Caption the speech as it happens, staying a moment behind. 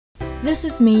This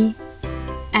is me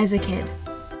as a kid.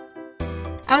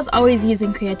 I was always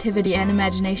using creativity and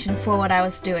imagination for what I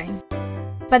was doing.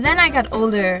 But then I got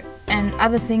older and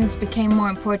other things became more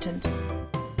important.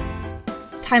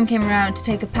 Time came around to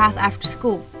take a path after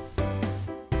school.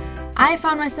 I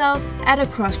found myself at a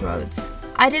crossroads.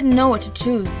 I didn't know what to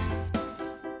choose.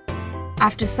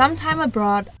 After some time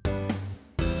abroad,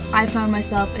 I found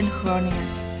myself in Groningen,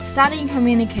 studying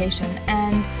communication,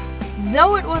 and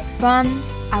though it was fun,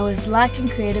 I was lacking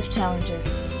creative challenges.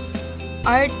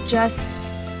 Art just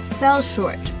fell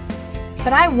short,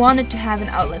 but I wanted to have an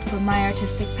outlet for my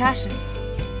artistic passions.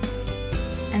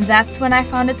 And that's when I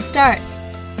founded START,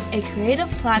 a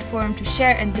creative platform to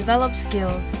share and develop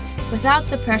skills without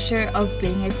the pressure of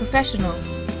being a professional.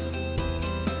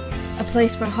 A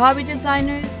place for hobby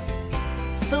designers,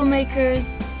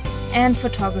 filmmakers, and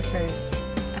photographers.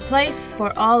 A place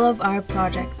for all of our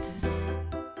projects.